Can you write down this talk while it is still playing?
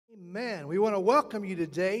Amen. We want to welcome you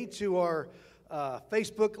today to our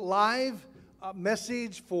Facebook Live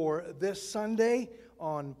message for this Sunday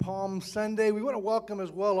on Palm Sunday. We want to welcome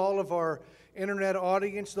as well all of our internet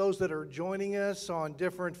audience, those that are joining us on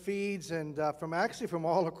different feeds and from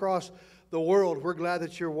all across the world. We're glad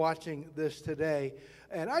that you're watching this today.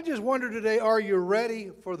 And I just wonder today, are you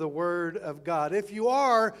ready for the Word of God? If you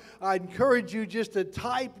are, I encourage you just to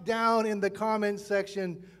type down in the comment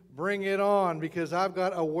section, bring it on, because I've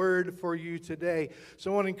got a word for you today.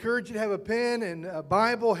 So I want to encourage you to have a pen and a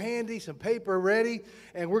Bible handy, some paper ready,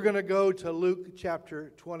 and we're going to go to Luke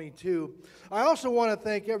chapter 22. I also want to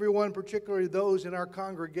thank everyone, particularly those in our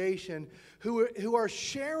congregation who are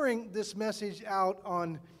sharing this message out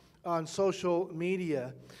on social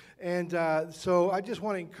media. And so I just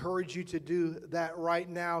want to encourage you to do that right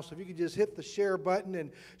now. So if you could just hit the share button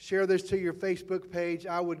and share this to your Facebook page,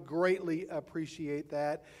 I would greatly appreciate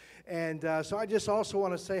that. And so I just also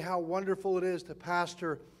want to say how wonderful it is to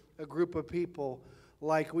pastor a group of people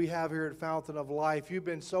like we have here at Fountain of Life. You've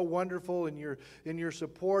been so wonderful in your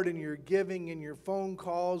support, in your giving, in your phone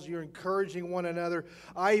calls. You're encouraging one another.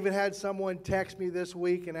 I even had someone text me this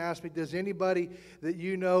week and ask me, does anybody that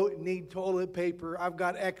you know need toilet paper? I've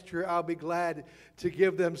got extra. I'll be glad to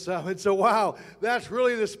give them some. And so, wow, that's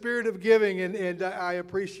really the spirit of giving, and I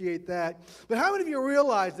appreciate that. But how many of you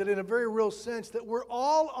realize that in a very real sense that we're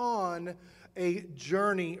all on a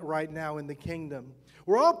journey right now in the kingdom?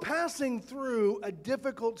 We're all passing through a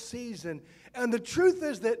difficult season, and the truth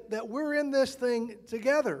is that we're in this thing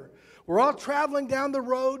together. We're all traveling down the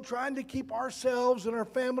road trying to keep ourselves and our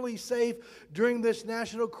families safe during this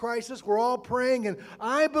national crisis. We're all praying, and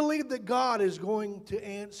I believe that God is going to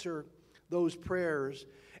answer those prayers.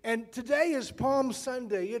 And today is Palm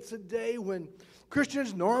Sunday. It's a day when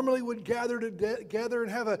Christians normally would gather together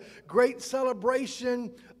and have a great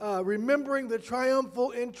celebration, remembering the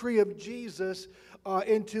triumphal entry of Jesus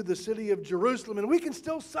into the city of Jerusalem. And we can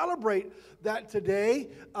still celebrate that today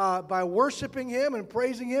by worshiping Him and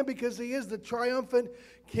praising Him because He is the triumphant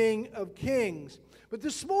King of Kings. But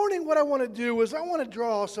this morning what I want to do is I want to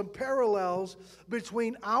draw some parallels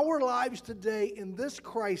between our lives today in this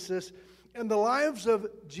crisis and the lives of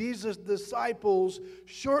Jesus' disciples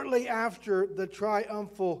shortly after the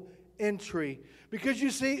triumphal entry. Because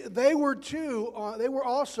you see, they were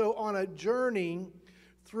also on a journey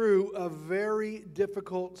through a very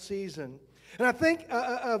difficult season. And I think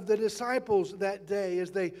of the disciples that day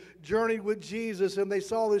as they journeyed with Jesus and they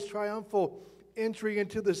saw this triumphal entry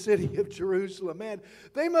into the city of Jerusalem. Man,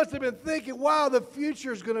 they must have been thinking, wow, the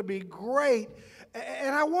future is going to be great.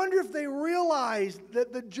 And I wonder if they realized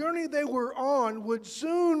that the journey they were on would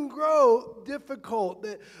soon grow difficult,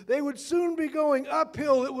 that they would soon be going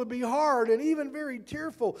uphill. It would be hard and even very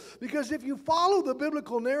tearful. Because if you follow the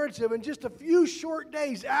biblical narrative, in just a few short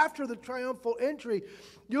days after the triumphal entry,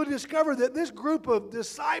 you'll discover that this group of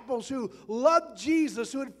disciples who loved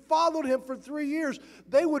Jesus, who had followed Him for 3 years,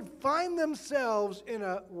 they would find themselves in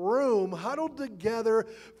a room huddled together,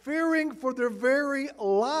 fearing for their very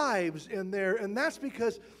lives in there. And that's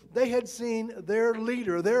because they had seen their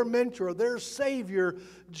leader, their mentor, their Savior,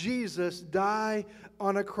 Jesus, die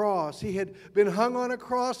on a cross. He had been hung on a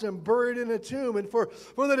cross and buried in a tomb. And for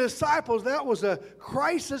the disciples, that was a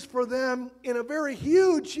crisis for them in a very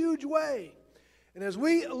huge, huge way. And as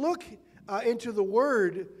we look into the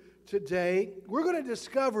Word today, we're going to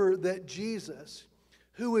discover that Jesus,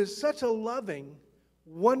 who is such a loving,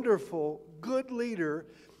 wonderful, good leader,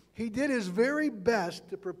 He did His very best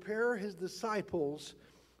to prepare His disciples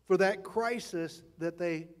for that crisis that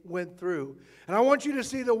they went through. And I want you to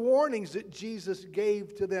see the warnings that Jesus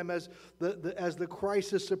gave to them as the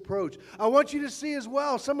crisis approached. I want you to see as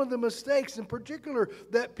well some of the mistakes in particular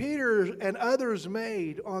that Peter and others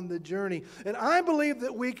made on the journey. And I believe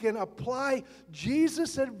that we can apply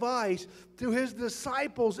Jesus' advice to His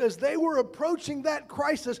disciples as they were approaching that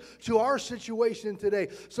crisis to our situation today.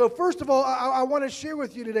 So first of all, I want to share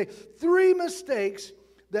with you today 3 mistakes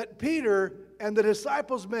that Peter and the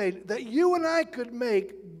disciples made that you and I could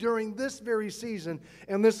make during this very season.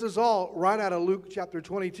 And this is all right out of Luke chapter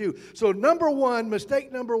 22. So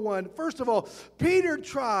mistake number one, first of all, Peter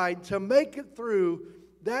tried to make it through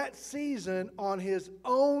that season on his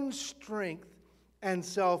own strength and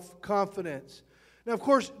self-confidence. Now, of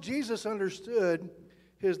course, Jesus understood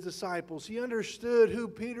His disciples. He understood who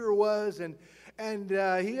Peter was, and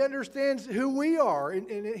He understands who we are.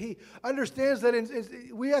 And He understands that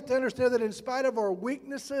we have to understand that in spite of our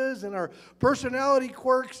weaknesses and our personality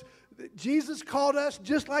quirks, Jesus called us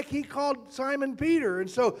just like he called Simon Peter. And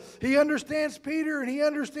so he understands Peter and he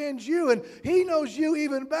understands you. And he knows you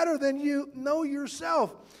even better than you know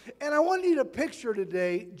yourself. And I want you to picture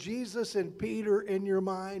today Jesus and Peter in your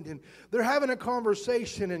mind. And they're having a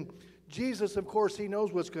conversation. And Jesus, of course, he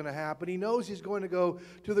knows what's going to happen. He knows he's going to go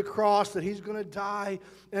to the cross, that he's going to die.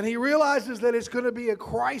 And he realizes that it's going to be a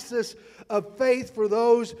crisis of faith for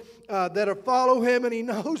those that follow him. And he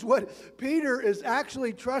knows what Peter is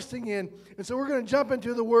actually trusting in. And so we're going to jump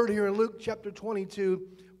into the word here in Luke chapter 22,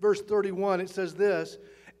 verse 31. It says this,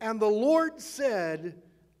 "And the Lord said,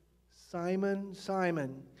 Simon,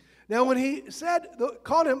 Simon." Now, when he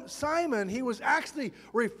called him Simon, he was actually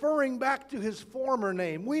referring back to his former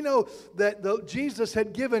name. We know that Jesus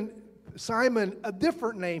had given Simon a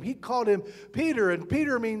different name. He called him Peter, and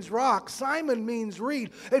Peter means rock. Simon means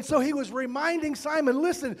reed. And so he was reminding Simon,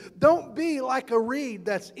 listen, don't be like a reed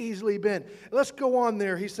that's easily bent. Let's go on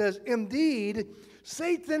there. He says, "Indeed,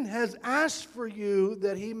 Satan has asked for you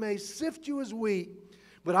that he may sift you as wheat,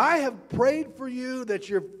 but I have prayed for you that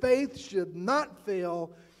your faith should not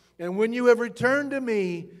fail. And when you have returned to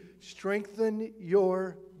me, strengthen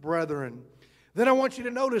your brethren." Then I want you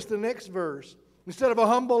to notice the next verse. Instead of a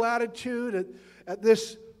humble attitude at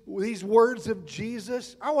these words of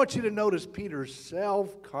Jesus, I want you to notice Peter's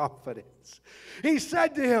self-confidence. He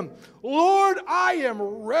said to him, "Lord, I am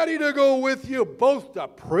ready to go with you both to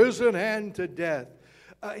prison and to death."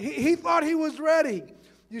 He thought he was ready.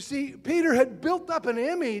 You see, Peter had built up an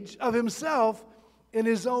image of himself in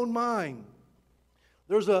his own mind.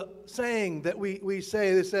 There's a saying that we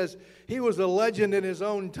say that says he was a legend in his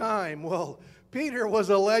own time. Well, Peter was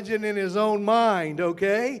a legend in his own mind,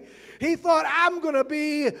 okay? He thought, I'm going to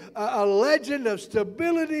be a legend of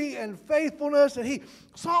stability and faithfulness, and he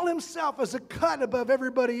saw himself as a cut above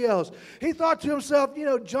everybody else. He thought to himself,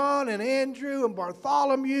 John and Andrew and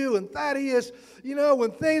Bartholomew and Thaddeus,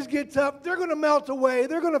 when things get tough, they're going to melt away,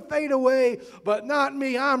 they're going to fade away, but not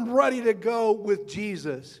me. I'm ready to go with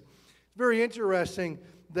Jesus. Very interesting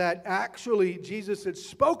that actually Jesus had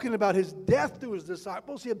spoken about his death to his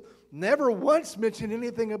disciples. He had never once mentioned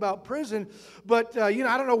anything about prison. But, I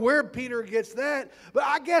don't know where Peter gets that. But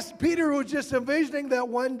I guess Peter was just envisioning that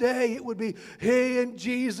one day it would be he and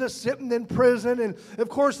Jesus sitting in prison. And, of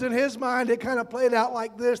course, in his mind, it kind of played out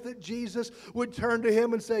like this, that Jesus would turn to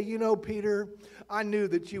him and say, Peter, I knew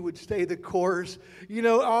that you would stay the course.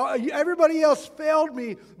 Everybody else failed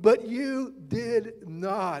me, but you did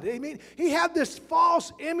not. I mean, he had this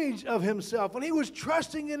false image of himself, and he was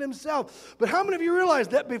trusting in himself. But how many of you realize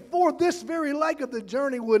that before this very leg of the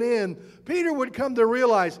journey would end, Peter would come to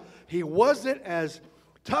realize he wasn't as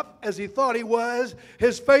tough as he thought he was.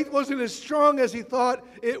 His faith wasn't as strong as he thought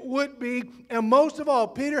it would be. And most of all,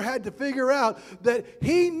 Peter had to figure out that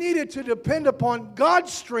he needed to depend upon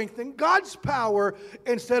God's strength and God's power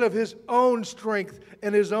instead of his own strength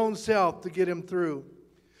and his own self to get him through.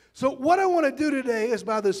 So what I want to do today is,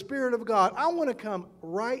 by the Spirit of God, I want to come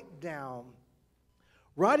right down,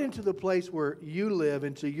 right into the place where you live,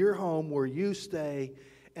 into your home where you stay,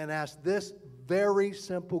 and ask this very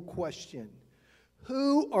simple question.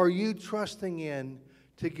 Who are you trusting in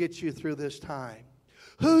to get you through this time?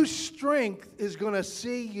 Whose strength is going to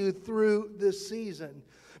see you through this season?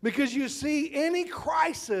 Because you see, any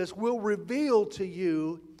crisis will reveal to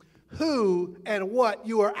you who and what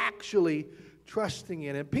you are actually trusting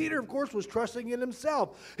in. And Peter, of course, was trusting in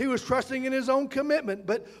himself. He was trusting in his own commitment.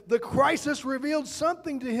 But the crisis revealed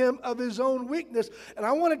something to him of his own weakness. And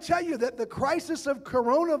I want to tell you that the crisis of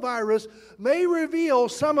coronavirus may reveal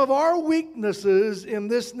some of our weaknesses in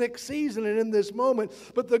this next season and in this moment.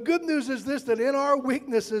 But the good news is this, that in our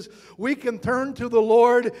weaknesses, we can turn to the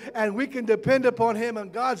Lord and we can depend upon Him.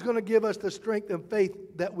 And God's going to give us the strength and faith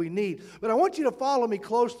that we need. But I want you to follow me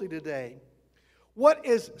closely today. What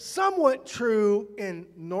is somewhat true in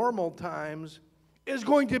normal times is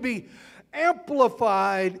going to be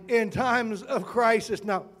amplified in times of crisis.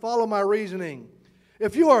 Now, follow my reasoning.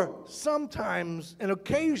 If you are sometimes and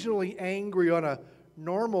occasionally angry on a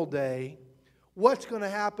normal day, what's going to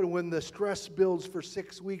happen when the stress builds for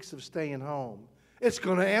 6 weeks of staying home? It's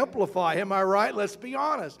going to amplify, am I right? Let's be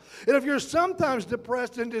honest. And if you're sometimes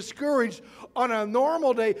depressed and discouraged on a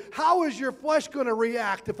normal day, how is your flesh going to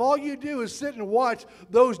react if all you do is sit and watch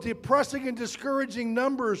those depressing and discouraging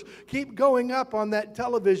numbers keep going up on that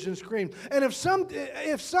television screen? And if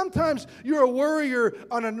sometimes you're a worrier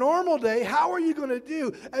on a normal day, how are you going to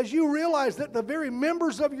do as you realize that the very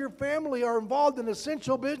members of your family are involved in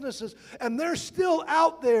essential businesses and they're still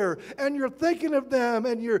out there, and you're thinking of them,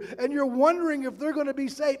 and you're wondering if they're they're going to be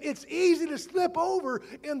safe. It's easy to slip over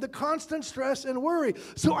in the constant stress and worry.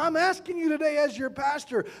 So I'm asking you today as your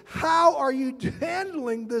pastor, how are you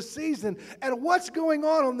handling this season and what's going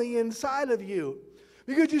on the inside of you?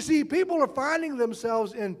 Because you see, people are finding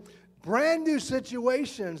themselves in brand new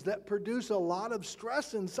situations that produce a lot of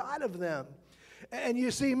stress inside of them. And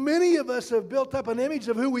you see, many of us have built up an image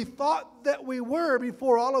of who we thought that we were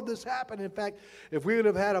before all of this happened. In fact, if we would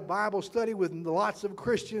have had a Bible study with lots of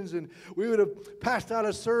Christians and we would have passed out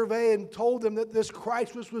a survey and told them that this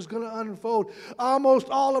crisis was going to unfold, almost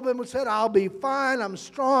all of them would have said, I'll be fine, I'm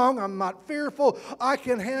strong, I'm not fearful, I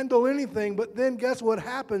can handle anything. But then guess what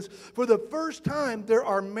happens? For the first time, there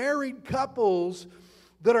are married couples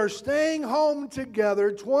that are staying home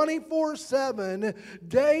together 24/7,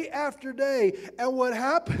 day after day. And what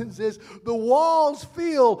happens is the walls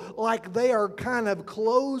feel like they are kind of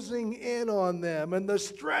closing in on them. And the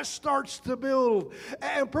stress starts to build.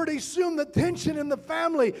 And pretty soon the tension in the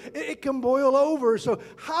family, it can boil over. So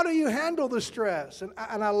how do you handle the stress? And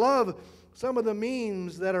I love some of the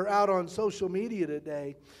memes that are out on social media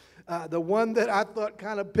today. The one that I thought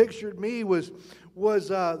kind of pictured me was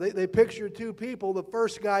they pictured two people. The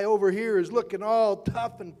first guy over here is looking all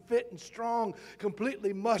tough and fit and strong,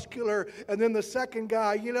 completely muscular. And then the second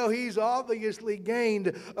guy, he's obviously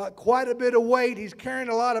gained quite a bit of weight. He's carrying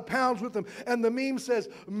a lot of pounds with him. And the meme says,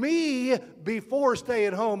 me before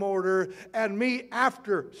stay-at-home order and me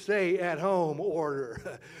after stay-at-home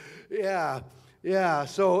order. Yeah,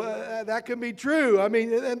 so that can be true. I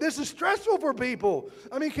mean, and this is stressful for people.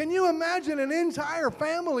 I mean, can you imagine an entire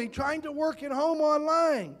family trying to work at home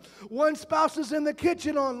online? One spouse is in the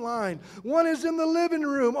kitchen online. One is in the living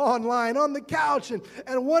room online, on the couch.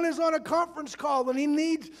 And one is on a conference call and he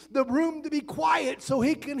needs the room to be quiet so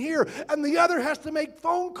he can hear. And the other has to make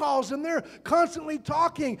phone calls and they're constantly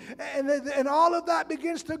talking. And all of that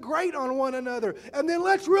begins to grate on one another. And then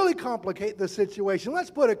let's really complicate the situation. Let's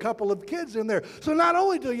put a couple of kids in there. So not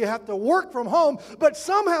only do you have to work from home, but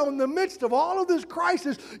somehow in the midst of all of this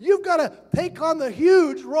crisis, you've got to take on the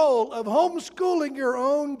huge role of homeschooling your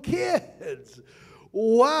own kids.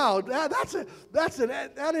 Wow,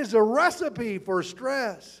 that is a recipe for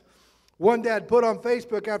stress. One dad put on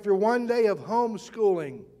Facebook after one day of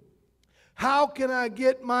homeschooling, how can I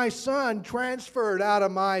get my son transferred out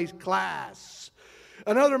of my class?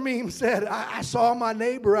 Another meme said, I saw my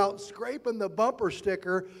neighbor out scraping the bumper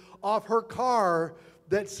sticker off her car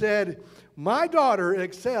that said, my daughter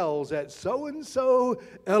excels at so-and-so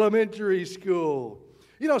elementary school.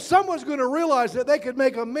 Someone's going to realize that they could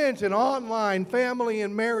make a mint in online family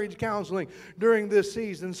and marriage counseling during this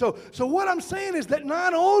season. So what I'm saying is that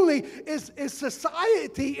not only is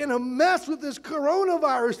society in a mess with this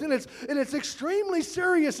coronavirus, and it's extremely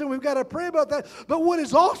serious, and we've got to pray about that, but what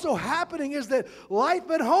is also happening is that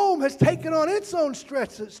life at home has taken on its own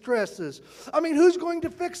stresses. I mean, who's going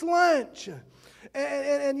to fix lunch?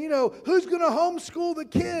 And who's going to homeschool the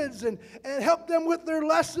kids and help them with their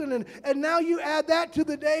lesson? And now you add that to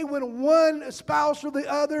the day when one spouse or the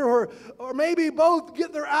other or maybe both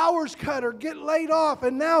get their hours cut or get laid off.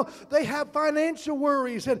 And now they have financial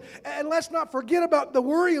worries. And let's not forget about the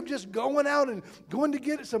worry of just going out and going to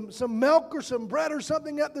get some milk or some bread or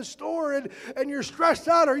something at the store. And you're stressed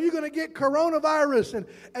out. Are you going to get coronavirus?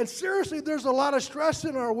 And seriously, there's a lot of stress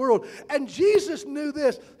in our world. And Jesus knew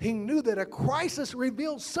this. He knew that a crisis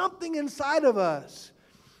reveals something inside of us.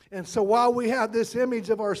 And so while we have this image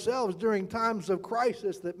of ourselves during times of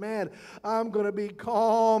crisis that, man, I'm going to be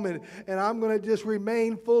calm and I'm going to just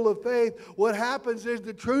remain full of faith, what happens is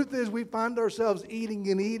the truth is we find ourselves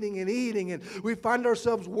eating and eating and eating, and we find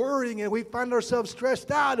ourselves worrying, and we find ourselves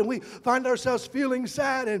stressed out, and we find ourselves feeling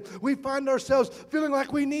sad, and we find ourselves feeling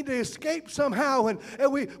like we need to escape somehow, and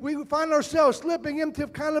we find ourselves slipping into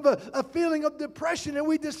kind of a feeling of depression, and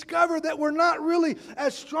we discover that we're not really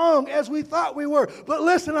as strong as we thought we were. But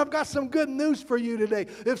listen, I've got some good news for you today.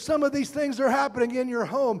 If some of these things are happening in your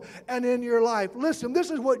home and in your life, listen, this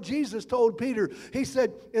is what Jesus told Peter. He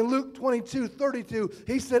said in Luke 22:32,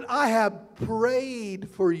 he said, I have prayed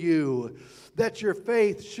for you that your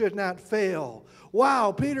faith should not fail.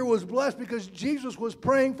 Wow, Peter was blessed because Jesus was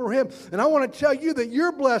praying for him. And I want to tell you that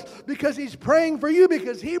you're blessed because he's praying for you,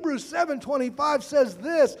 because Hebrews 7:25 says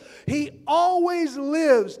this, he always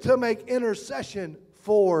lives to make intercession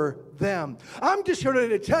for them. I'm just here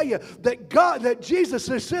to tell you that Jesus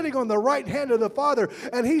is sitting on the right hand of the Father,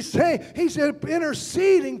 and he's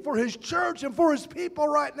interceding for his church and for his people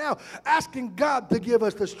right now, asking God to give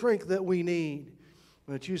us the strength that we need.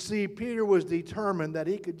 But you see, Peter was determined that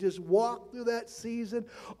he could just walk through that season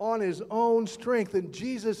on his own strength, and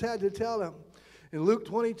Jesus had to tell him, In Luke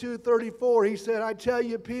 22:34, he said, I tell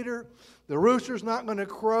you, Peter, the rooster's not going to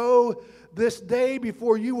crow this day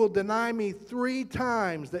before you will deny me 3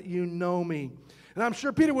 times that you know me. And I'm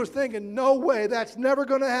sure Peter was thinking, no way, that's never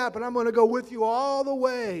going to happen. I'm going to go with you all the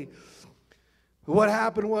way. What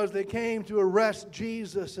happened was they came to arrest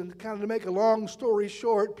Jesus, and kind of to make a long story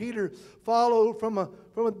short, Peter followed from a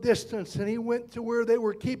distance, and he went to where they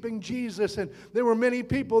were keeping Jesus, and there were many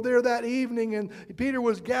people there that evening, and Peter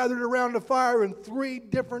was gathered around a fire, and 3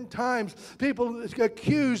 different times people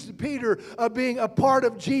accused Peter of being a part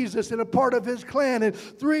of Jesus and a part of his clan, and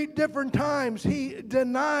 3 different times he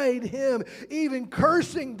denied him, even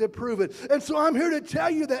cursing to prove it. And so I'm here to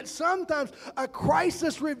tell you that sometimes a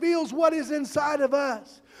crisis reveals what is inside of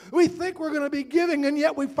us. We think we're going to be giving, and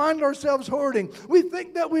yet we find ourselves hoarding. We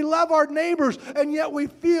think that we love our neighbors, and yet we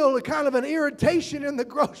feel a kind of an irritation in the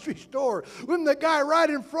grocery store when the guy right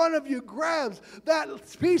in front of you grabs that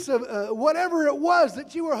piece of whatever it was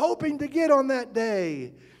that you were hoping to get on that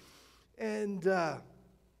day. And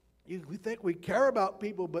we think we care about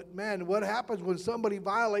people, but man, what happens when somebody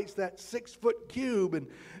violates that 6-foot cube? And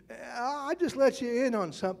I just let you in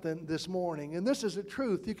on something this morning, and this is the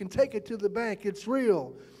truth. You can take it to the bank. It's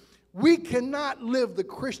real. We cannot live the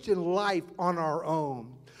Christian life on our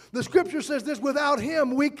own. The scripture says this, without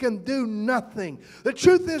him we can do nothing. The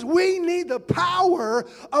truth is we need the power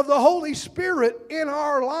of the Holy Spirit in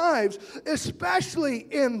our lives, especially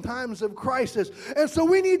in times of crisis. And so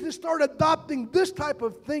we need to start adopting this type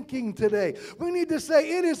of thinking today. We need to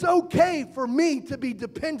say it is okay for me to be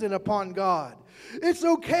dependent upon God. It's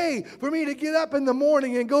okay for me to get up in the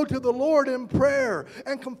morning and go to the Lord in prayer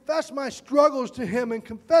and confess my struggles to Him and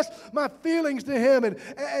confess my feelings to Him.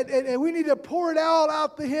 And we need to pour it all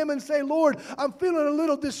out to Him and say, Lord, I'm feeling a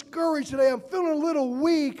little discouraged today. I'm feeling a little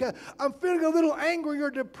weak. I'm feeling a little angry or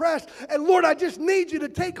depressed. And Lord, I just need you to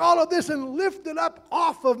take all of this and lift it up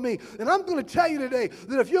off of me. And I'm going to tell you today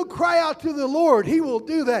that if you'll cry out to the Lord, He will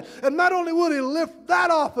do that. And not only will He lift that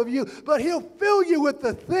off of you, but He'll fill you with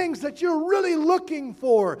the things that you're really looking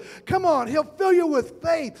for. Come on, He'll fill you with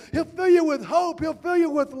faith. He'll fill you with hope. He'll fill you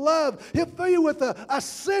with love. He'll fill you with a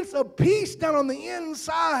sense of peace down on the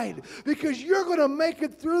inside, because you're going to make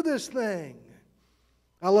it through this thing.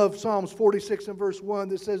 I love Psalms 46 and verse 1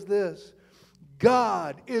 that says this: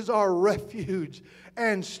 God is our refuge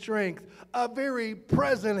and strength, a very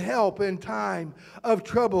present help in time of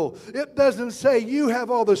trouble. It doesn't say you have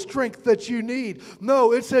all the strength that you need.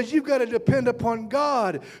 No, it says you've got to depend upon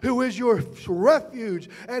God, who is your refuge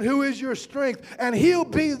and who is your strength, and He'll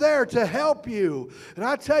be there to help you. And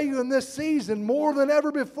I tell you, in this season, more than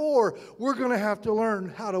ever before, we're going to have to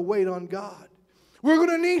learn how to wait on God. We're going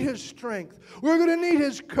to need His strength. We're going to need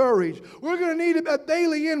His courage. We're going to need a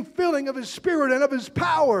daily infilling of His Spirit and of His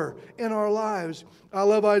power in our lives. I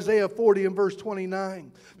love Isaiah 40 and verse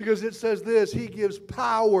 29, because it says this: He gives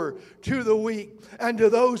power to the weak, and to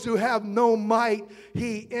those who have no might,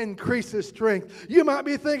 He increases strength. You might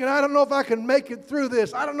be thinking, I don't know if I can make it through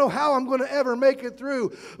this. I don't know how I'm going to ever make it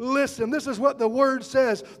through. Listen, this is what the Word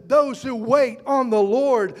says: those who wait on the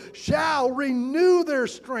Lord shall renew their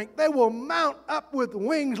strength. They will mount up with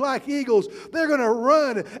wings like eagles. They're going to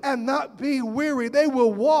run and not be weary. They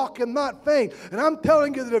will walk and not faint. And I'm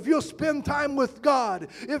telling you that if you'll spend time with God,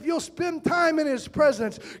 if you'll spend time in His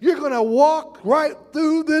presence, you're going to walk right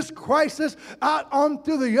through this crisis out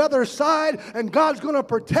onto the other side, and God's going to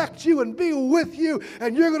protect you and be with you,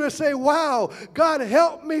 and you're going to say, wow, God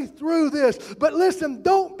help me through this. But listen,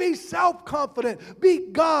 don't be self-confident. Be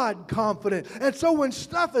God-confident. And so when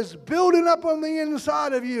stuff is building up on the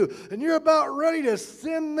inside of you, and you're about ready to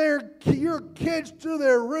send your kids to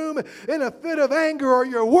their room in a fit of anger, or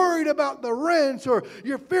you're worried about the rent, or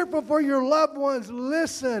you're fearful for your loved ones,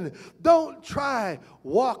 listen, don't try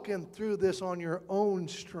walking through this on your own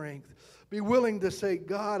strength. Be willing to say,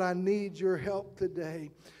 God, I need your help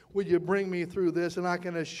today. Will you bring me through this? And I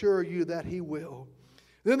can assure you that He will.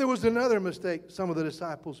 Then there was another mistake some of the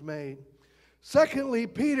disciples made. Secondly,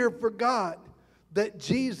 Peter forgot that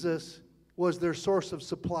Jesus was their source of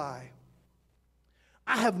supply.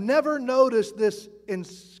 I have never noticed this in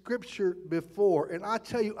Scripture before, and I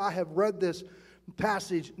tell you, I have read this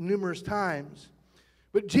passage numerous times.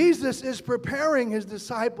 But Jesus is preparing His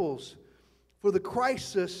disciples for the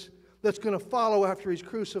crisis that's going to follow after He's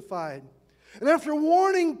crucified. And after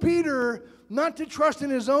warning Peter not to trust in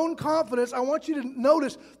his own confidence, I want you to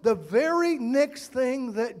notice the very next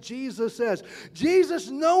thing that Jesus says. Jesus,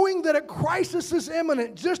 knowing that a crisis is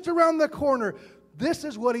imminent just around the corner, this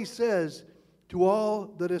is what He says to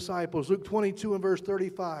all the disciples. Luke 22 and verse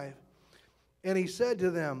 35. And He said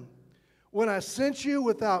to them, when I sent you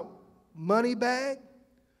without money bag,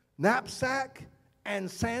 knapsack, and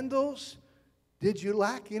sandals? Did you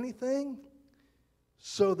lack anything?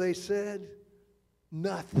 So they said,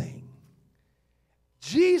 nothing.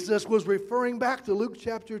 Jesus was referring back to Luke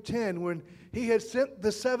chapter 10 when he had sent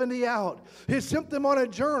the 70 out. He sent them on a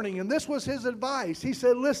journey, and this was his advice. He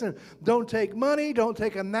said, listen, don't take money, don't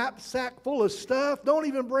take a knapsack full of stuff, don't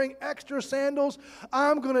even bring extra sandals.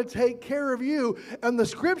 I'm going to take care of you. And the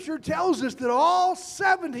scripture tells us that all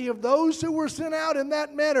 70 of those who were sent out in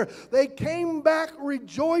that manner, they came back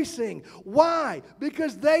rejoicing. Why?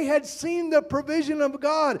 Because they had seen the provision of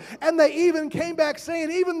God, and they even came back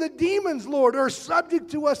saying, even the demons, Lord, are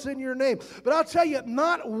subject to us in your name. But I'll tell you,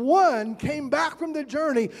 not one came back from the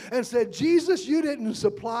journey and said, Jesus, you didn't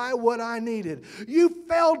supply what I needed. You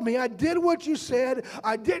failed me. I did what you said.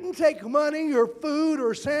 I didn't take money or food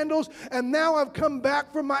or sandals, and now I've come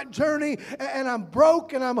back from my journey and I'm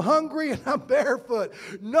broke and I'm hungry and I'm barefoot.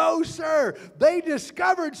 No, sir. They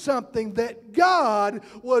discovered something, that God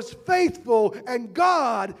was faithful and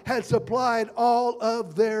God had supplied all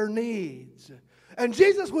of their needs. And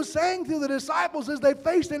Jesus was saying to the disciples as they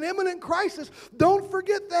faced an imminent crisis, don't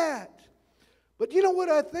forget that. But you know what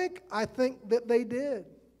I think? I think that they did.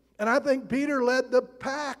 And I think Peter led the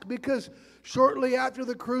pack, because shortly after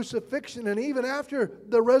the crucifixion and even after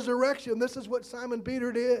the resurrection, this is what Simon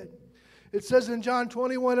Peter did. It says in John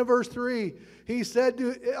 21 and verse 3, he said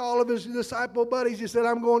to all of his disciple buddies, he said,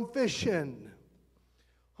 I'm going fishing.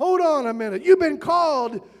 Hold on a minute. You've been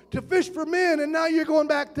called to fish for men, and now you're going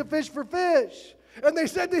back to fish for fish. And they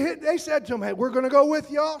said to him, hey, we're going to go with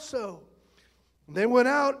you also. They went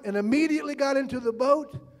out and immediately got into the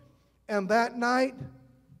boat, and that night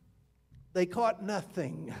they caught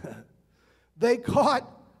nothing. They caught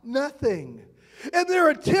nothing. In their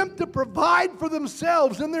attempt to provide for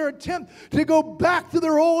themselves, in their attempt to go back to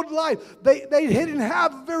their old life, they didn't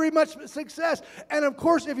have very much success. And of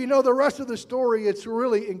course, if you know the rest of the story, it's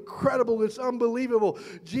really incredible. It's unbelievable.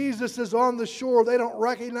 Jesus is on the shore. They don't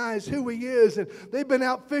recognize who he is. And they've been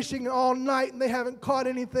out fishing all night and they haven't caught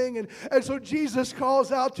anything. And so Jesus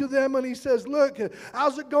calls out to them and he says, look,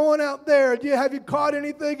 how's it going out there? Have you caught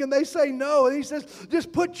anything? And they say no. And he says,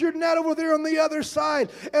 just put your net over there on the other side.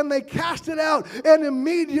 And they cast it out. And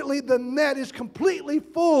immediately the net is completely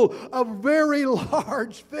full of very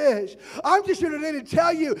large fish. I'm just here today to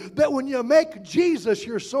tell you that when you make Jesus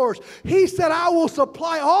your source, he said, I will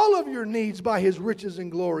supply all of your needs by his riches and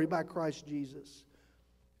glory by Christ Jesus.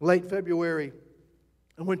 Late February,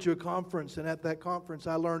 I went to a conference, and at that conference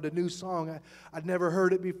I learned a new song. I'd never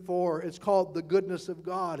heard it before. It's called The Goodness of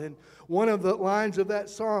God. And one of the lines of that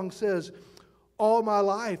song says, all my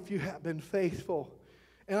life you have been faithful.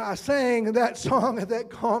 And I sang that song at that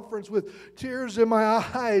conference with tears in my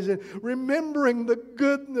eyes and remembering the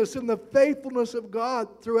goodness and the faithfulness of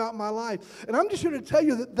God throughout my life. And I'm just here to tell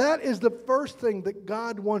you that that is the first thing that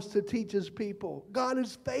God wants to teach his people. God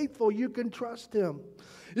is faithful. You can trust him.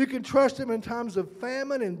 You can trust him in times of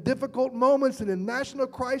famine and difficult moments and in national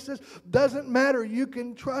crisis. Doesn't matter. You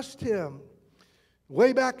can trust him.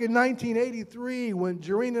 Way back in 1983, when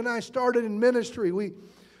Jareen and I started in ministry, we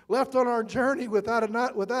left on our journey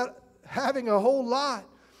without having a whole lot.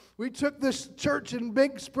 We took this church in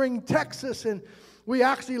Big Spring, Texas, and we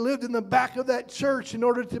actually lived in the back of that church in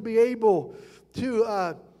order to be able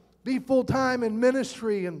to be full-time in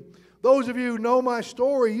ministry. And those of you who know my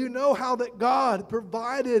story, you know how that God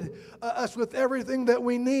provided us with everything that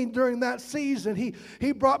we need during that season.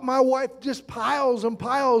 He brought my wife just piles and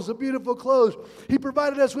piles of beautiful clothes. He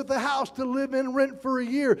provided us with a house to live in rent for a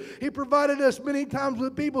year. He provided us many times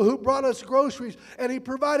with people who brought us groceries. And he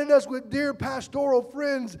provided us with dear pastoral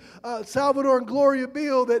friends, Salvador and Gloria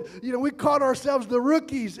Beal, that, we called ourselves the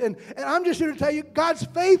rookies. And I'm just here to tell you, God's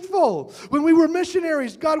faithful. When we were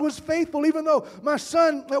missionaries, God was faithful. Even though my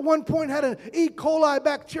son at one point had an E. coli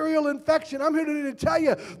bacterial infection, I'm here to tell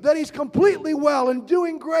you that he's completely well and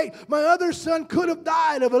doing great. My other son could have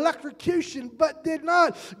died of electrocution, but did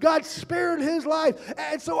not. God spared his life.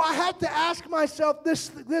 And so I had to ask myself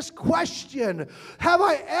this question: have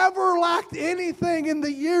I ever lacked anything in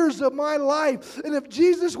the years of my life? And if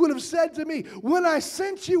Jesus would have said to me, when I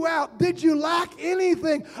sent you out, did you lack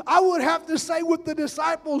anything? I would have to say with the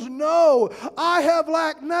disciples, no, I have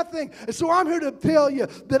lacked nothing. And so I'm here to tell you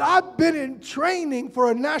that I've been in training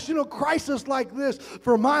for a national crisis like this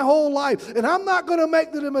for my whole life. And I'm not going to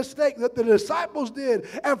make the mistake that the disciples did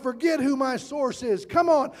and forget who my source is. Come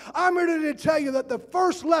on. I'm here to tell you that the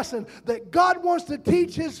first lesson that God wants to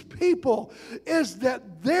teach his people is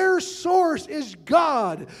that their source is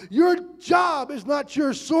God. Your job is not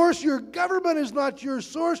your source. Your government is not your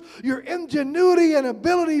source. Your ingenuity and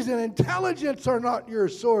abilities and intelligence are not your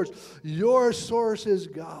source. Your source is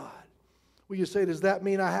God. Well, you say, does that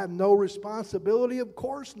mean I have no responsibility? Of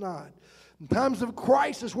course not. In times of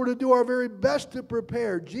crisis, we're to do our very best to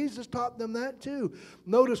prepare. Jesus taught them that too.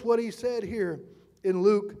 Notice what he said here in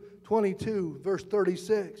Luke 22, verse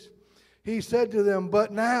 36. He said to them,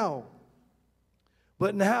 but now,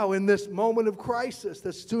 in this moment of crisis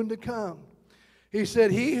that's soon to come, he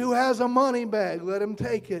said, he who has a money bag, let him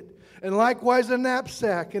take it. And likewise a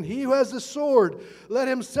knapsack. And he who has a sword, let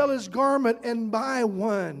him sell his garment and buy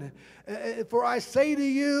one. For I say to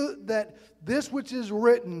you that this which is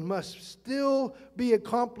written must still be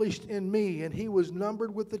accomplished in me. And he was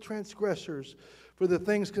numbered with the transgressors, for the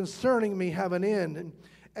things concerning me have an end.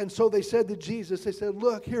 And so they said to Jesus, they said,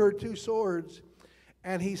 look, here are 2 swords.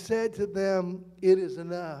 And he said to them, it is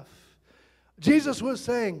enough. Jesus was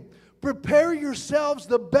saying, prepare yourselves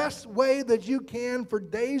the best way that you can for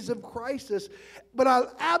days of crisis. But I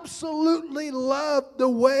absolutely love the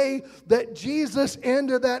way that Jesus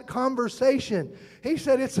ended that conversation. He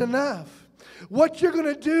said, it's enough. What you're going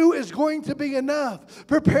to do is going to be enough.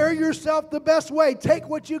 Prepare yourself the best way. Take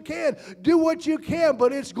what you can. Do what you can,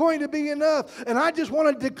 but it's going to be enough. And I just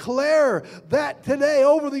want to declare that today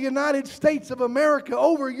over the United States of America,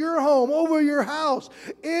 over your home, over your house.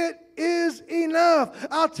 It is enough.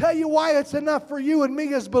 I'll tell you why it's enough for you and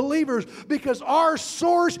me as believers. Because our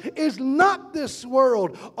source is not this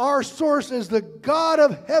world. Our source is the God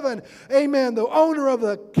of heaven. Amen. The owner of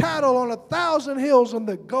the cattle on 1,000 hills and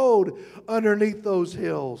the gold underneath those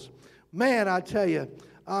hills. Man, I tell you,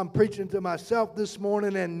 I'm preaching to myself this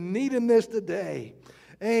morning and needing this today.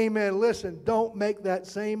 Amen. Listen, don't make that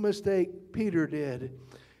same mistake Peter did.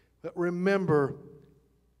 But remember,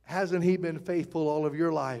 hasn't he been faithful all of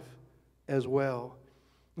your life as well?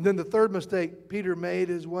 And then the third mistake Peter made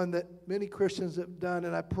is one that many Christians have done,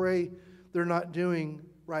 and I pray they're not doing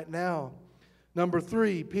right now. Number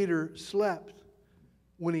 3, Peter slept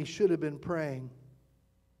when he should have been praying.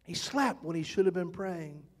 He slept when he should have been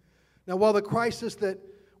praying. Now, while the crisis that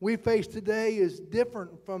we face today is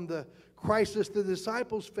different from the crisis the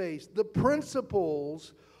disciples faced, the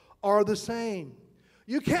principles are the same.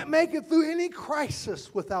 You can't make it through any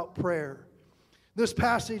crisis without prayer. This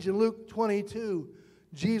passage in Luke 22,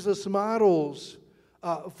 Jesus models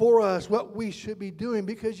for us what we should be doing,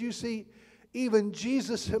 because you see, even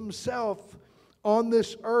Jesus himself on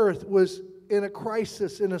this earth was in a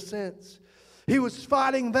crisis in a sense. He was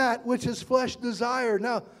fighting that which his flesh desired.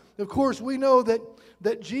 Now, of course, we know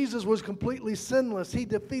that Jesus was completely sinless. He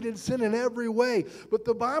defeated sin in every way. But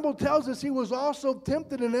the Bible tells us he was also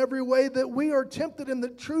tempted in every way that we are tempted. And the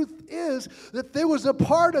truth is that there was a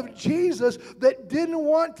part of Jesus that didn't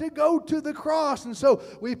want to go to the cross. And so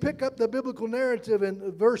we pick up the biblical narrative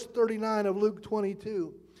in verse 39 of Luke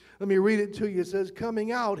 22. Let me read it to you. It says,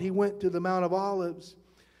 coming out, he went to the Mount of Olives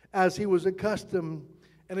as he was accustomed,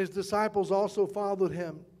 and his disciples also followed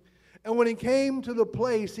him. And when he came to the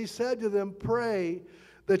place, he said to them, pray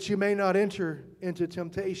that you may not enter into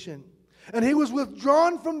temptation. And he was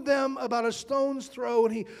withdrawn from them about a stone's throw,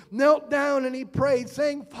 and he knelt down and he prayed,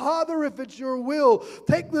 saying, Father, if it's your will,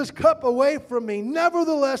 take this cup away from me.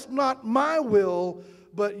 Nevertheless, not my will,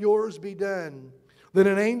 but yours be done. Then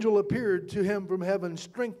an angel appeared to him from heaven,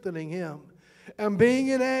 strengthening him. And being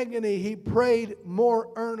in agony, he prayed more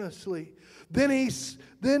earnestly. Then his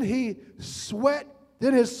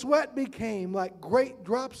sweat became like great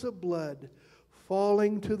drops of blood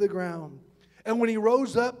falling to the ground. And when he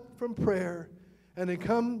rose up from prayer and had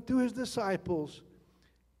come to his disciples,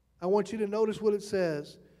 I want you to notice what it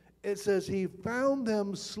says. It says he found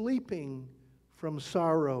them sleeping from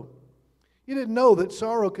sorrow. You didn't know that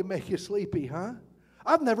sorrow could make you sleepy, huh?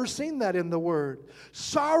 I've never seen that in the Word.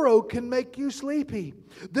 Sorrow can make you sleepy.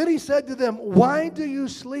 Then he said to them, why do you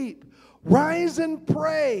sleep? Rise and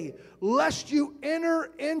pray, lest you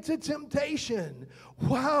enter into temptation.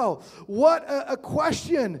 Wow, what a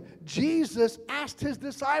question. Jesus asked his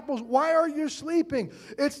disciples, why are you sleeping?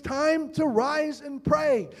 It's time to rise and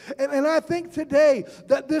pray. And I think today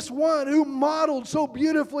that this one who modeled so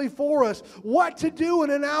beautifully for us what to do in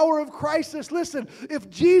an hour of crisis. Listen, if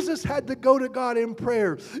Jesus had to go to God in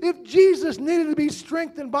prayer, if Jesus needed to be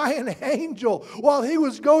strengthened by an angel while he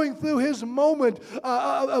was going through his moment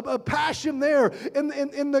of passion there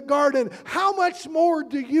in the garden, how much more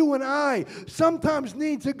do you and I sometimes sometimes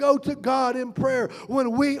need to go to God in prayer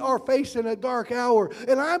when we are facing a dark hour.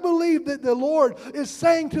 And I believe that the Lord is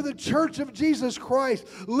saying to the church of Jesus Christ,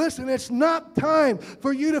 listen, it's not time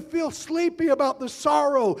for you to feel sleepy about the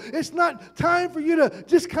sorrow. It's not time for you to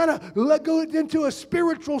just kind of let go into a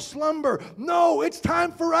spiritual slumber. No, it's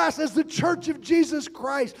time for us as the church of Jesus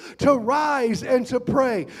Christ to rise and to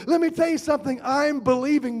pray. Let me tell you something. I'm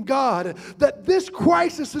believing God that this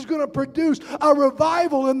crisis is going to produce a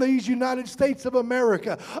revival in these United States of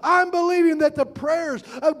America. I'm believing that the prayers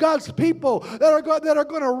of God's people that are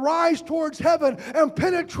going to rise towards heaven and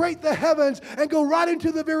penetrate the heavens and go right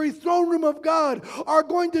into the very throne room of God are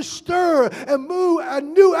going to stir and move a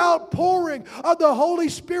new outpouring of the Holy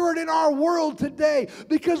Spirit in our world today.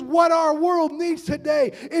 Because what our world needs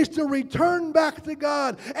today is to return back to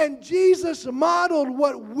God. And Jesus modeled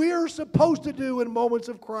what we're supposed to do in moments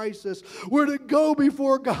of crisis. We're to go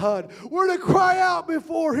before God. We're to cry out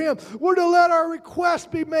before Him. We're to let our requests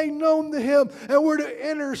be made known to Him. And we're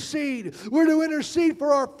to intercede. We're to intercede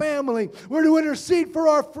for our family. We're to intercede for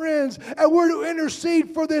our friends. And we're to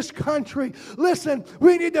intercede for this country. Listen,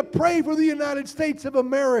 we need to pray for the United States of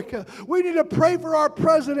America. We need to pray for our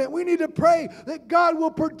president. We need to pray that God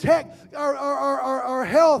will protect our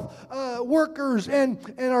health workers and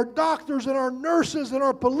our doctors and our nurses and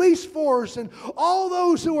our police force and all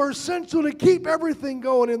those who are essential to keep everything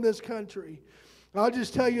going in this country. I'll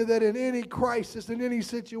just tell you that in any crisis, in any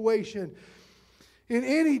situation, in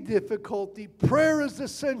any difficulty, prayer is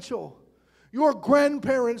essential. Your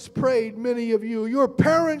grandparents prayed, many of you. Your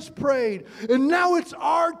parents prayed. And now it's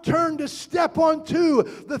our turn to step onto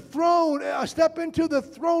the throne, step into the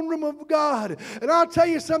throne room of God. And I'll tell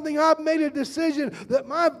you something, I've made a decision that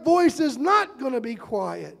my voice is not going to be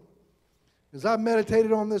quiet. As I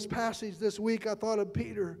meditated on this passage this week, I thought of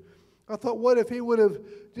Peter. I thought, what if he would have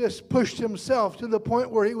just pushed himself to the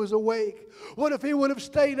point where he was awake? What if he would have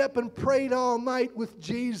stayed up and prayed all night with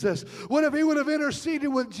Jesus? What if he would have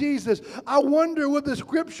interceded with Jesus? I wonder, would the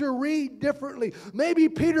scripture read differently? Maybe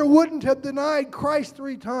Peter wouldn't have denied Christ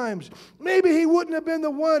 3 times. Maybe he wouldn't have been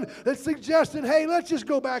the one that suggested, hey, let's just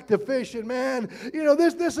go back to fishing, man. You know,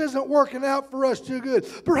 this isn't working out for us too good.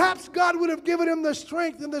 Perhaps God would have given him the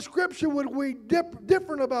strength, and the scripture would read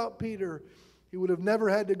different about Peter. He would have never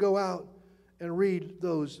had to go out and weep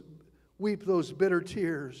those bitter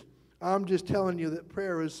tears. I'm just telling you that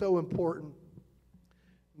prayer is so important.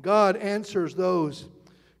 God answers those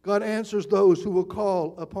who will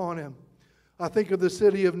call upon Him. I think of the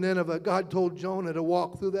city of Nineveh. God told Jonah to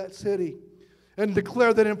walk through that city and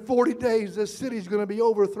declare that in 40 days this city is going to be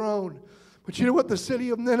overthrown. But you know what the city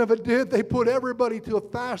of Nineveh did? They put everybody to a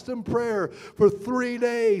fast and prayer for 3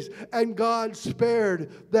 days, and God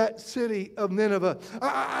spared that city of Nineveh.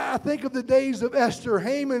 I think of the days of Esther.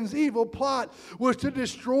 Haman's evil plot was to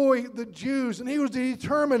destroy the Jews, and he was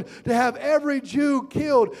determined to have every Jew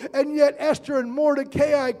killed. And yet Esther and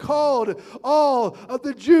Mordecai called all of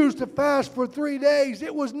the Jews to fast for 3 days.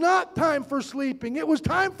 It was not time for sleeping. It was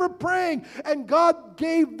time for praying, and God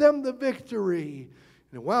gave them the victory.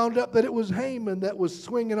 And it wound up that it was Haman that was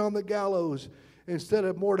swinging on the gallows instead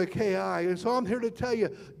of Mordecai. And so I'm here to tell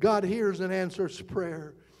you, God hears and answers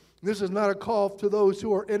prayer. This is not a call to those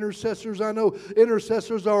who are intercessors. I know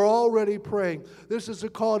intercessors are already praying. This is a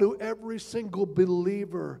call to every single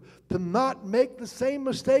believer to not make the same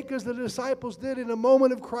mistake as the disciples did in a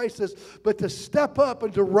moment of crisis, but to step up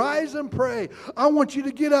and to rise and pray. I want you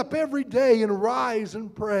to get up every day and rise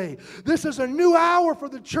and pray. This is a new hour for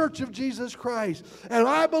the Church of Jesus Christ, and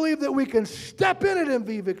I believe that we can step in it and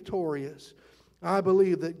be victorious. I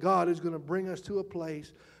believe that God is going to bring us to a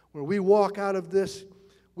place where we walk out of this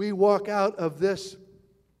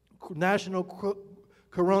national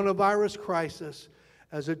coronavirus crisis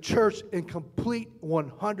as a church in complete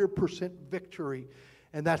 100% victory.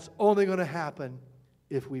 And that's only going to happen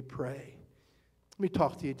if we pray. Let me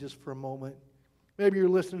talk to you just for a moment. Maybe you're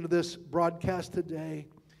listening to this broadcast today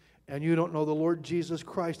and you don't know the Lord Jesus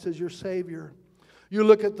Christ as your Savior. You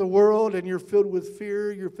look at the world and you're filled with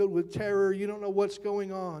fear, you're filled with terror, you don't know what's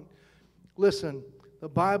going on. Listen, the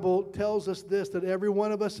Bible tells us this, that every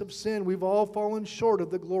one of us have sinned. We've all fallen short of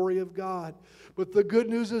the glory of God. But the good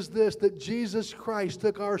news is this, that Jesus Christ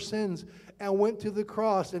took our sins and went to the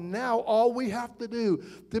cross. And now all we have to do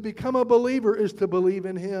to become a believer is to believe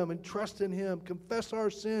in Him and trust in Him, confess our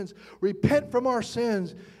sins, repent from our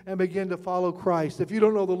sins, and begin to follow Christ. If you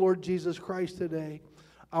don't know the Lord Jesus Christ today,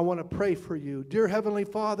 I want to pray for you. Dear Heavenly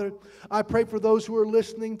Father, I pray for those who are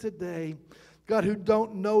listening today. God, who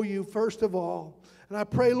don't know you first of all. And I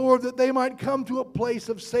pray, Lord, that they might come to a place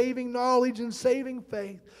of saving knowledge and saving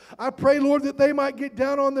faith. I pray, Lord, that they might get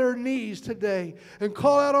down on their knees today and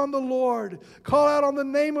call out on the Lord, call out on the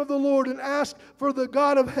name of the Lord, and ask for the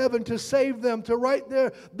God of heaven to save them, to write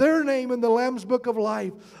their name in the Lamb's Book of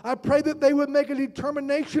Life. I pray that they would make a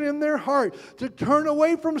determination in their heart to turn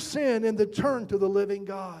away from sin and to turn to the living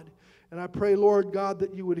God. And I pray, Lord God,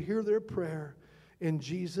 that you would hear their prayer in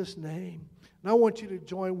Jesus' name. And I want you to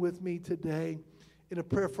join with me today in a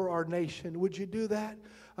prayer for our nation. Would you do that?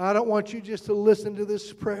 I don't want you just to listen to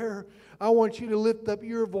this prayer. I want you to lift up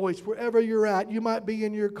your voice wherever you're at. You might be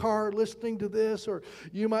in your car listening to this, or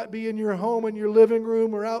you might be in your home, in your living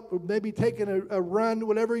room, or out, or maybe taking a run,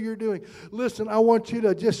 whatever you're doing. Listen, I want you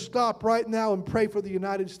to just stop right now and pray for the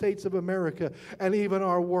United States of America and even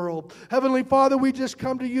our world. Heavenly Father, we just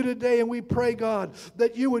come to you today and we pray, God,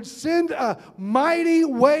 that you would send a mighty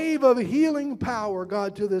wave of healing power,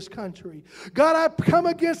 God, to this country. God, I come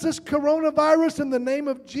against this coronavirus in the name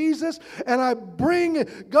of Jesus, and I bring,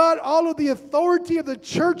 God, all of the authority of the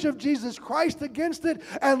Church of Jesus Christ against it.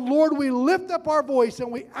 And Lord, we lift up our voice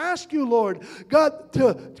and we ask you, Lord, God,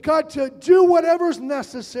 to do whatever's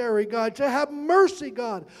necessary, God, to have mercy,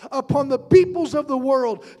 God, upon the peoples of the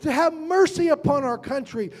world, to have mercy upon our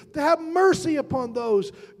country, to have mercy upon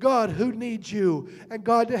those, God, who need you, and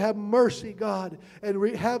God, to have mercy, God,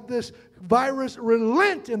 and have this virus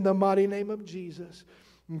relent in the mighty name of Jesus.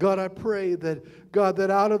 God, I pray that, God, that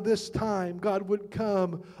out of this time, God, would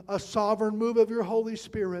come a sovereign move of your Holy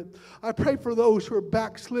Spirit. I pray for those who are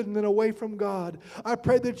backslidden and away from God. I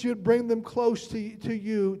pray that you'd bring them close to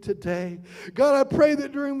you today. God, I pray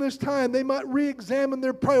that during this time they might re-examine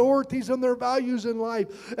their priorities and their values in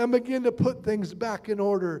life and begin to put things back in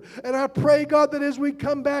order. And I pray, God, that as we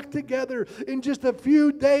come back together in just a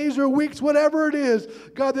few days or weeks, whatever it is,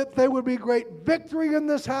 God, that there would be great victory in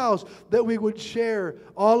this house, that we would share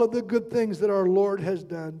all of the good things that our Lord has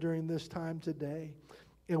done during this time today.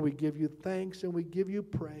 And we give you thanks and we give you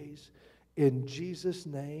praise. In Jesus'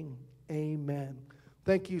 name, amen.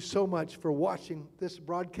 Thank you so much for watching this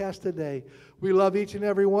broadcast today. We love each and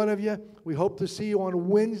every one of you. We hope to see you on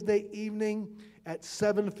Wednesday evening at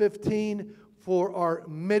 7:15 for our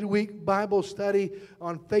midweek Bible study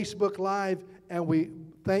on Facebook Live. And we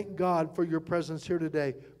thank God for your presence here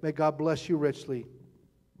today. May God bless you richly.